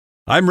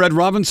I'm Red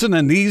Robinson,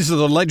 and these are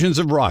the Legends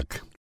of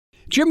Rock.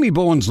 Jimmy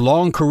Bowen's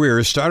long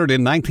career started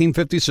in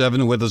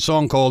 1957 with a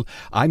song called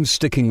I'm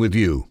Sticking With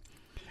You.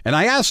 And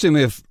I asked him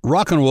if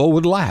rock and roll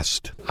would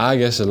last. I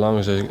guess as long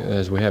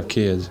as we have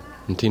kids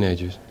and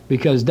teenagers.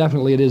 Because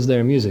definitely it is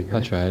their music. Right?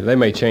 That's right. They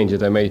may change it.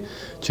 They may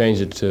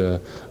change it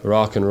to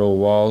rock and roll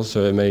waltz,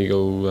 or it may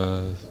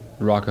go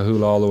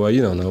rock-a-hula all the way.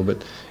 You don't know,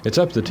 but it's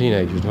up to the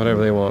teenagers.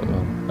 Whatever they want,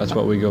 that's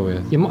what we go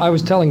with. I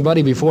was telling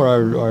Buddy before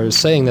our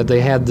saying that they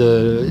had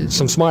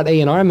some smart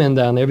A&R men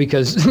down there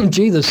because,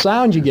 gee, the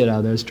sound you get out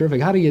of there is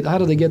terrific. How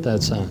do they get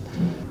that sound?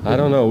 I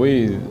don't know.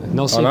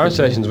 On our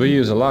sessions, we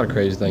use a lot of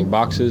crazy things,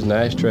 boxes and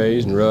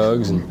ashtrays and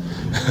rugs. And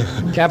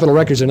Capitol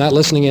Records are not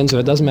listening in, so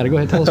it doesn't matter. Go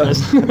ahead, tell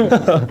us.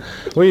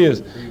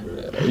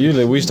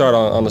 Usually we start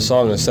on the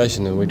song in a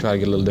session and we try to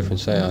get a little different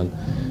sound.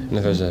 And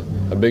if there's a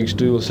big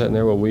stool sitting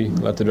there, well, we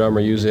let the drummer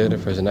use it.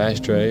 If there's an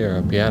ashtray or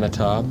a piano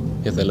top,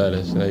 if they let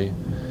us. On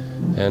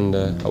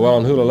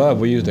Hula Love,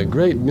 we used a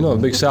great,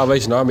 big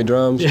Salvation Army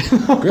drums.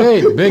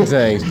 Great, big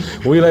things.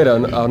 We laid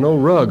an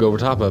old rug over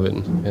top of it,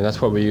 and that's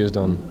what we used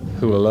on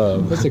Hula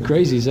Love. That's a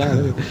crazy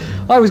sound.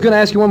 I was going to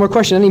ask you one more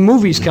question. Any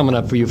movies coming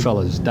up for you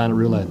fellas down at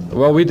Roulette?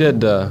 Well, we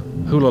did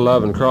Hula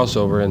Love and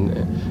Crossover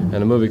and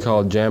a movie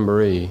called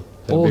Jamboree.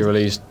 That'll be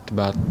released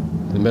about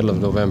the middle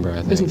of November, I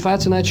think. Isn't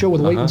Fats in that show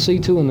with Wait and See,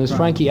 too? And there's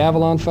Frankie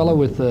Avalon fellow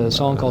with a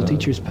song called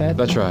Teacher's Pet?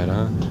 That's right,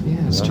 huh?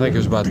 Yeah, I think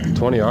there's about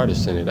 20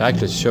 artists in it.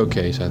 Actually, it's a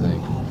showcase, I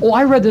think. Oh,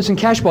 I read this in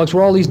Cashbox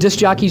where all these disc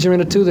jockeys are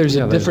in it, too. There's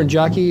a different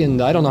jockey,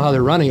 and I don't know how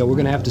they're running it. We're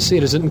going to have to see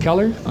it. Is it in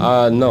color?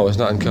 No, it's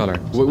not in color.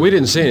 We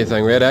didn't see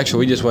anything, Red. Actually,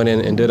 we just went in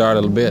and did our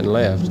little bit and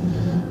left.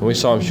 And we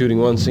saw him shooting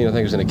one scene, I think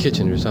it was in a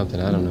kitchen or something,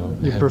 I don't know.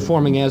 You're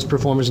performing as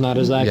performers, not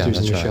as actors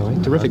in your right. show.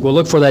 Eh? Terrific. We'll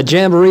look for that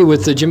Jamboree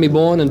with Jimmy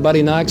Bowen and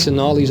Buddy Knox and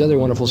all these other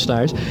wonderful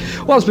stars.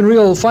 Well, it's been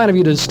real fine of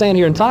you to stand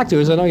here and talk to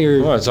us. I know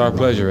you're... Well, it's our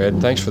pleasure,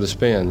 Ed. Thanks for the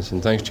spins,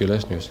 and thanks to your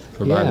listeners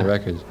for buying the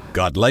records.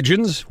 Got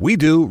legends? We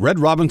do.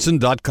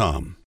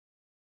 RedRobinson.com.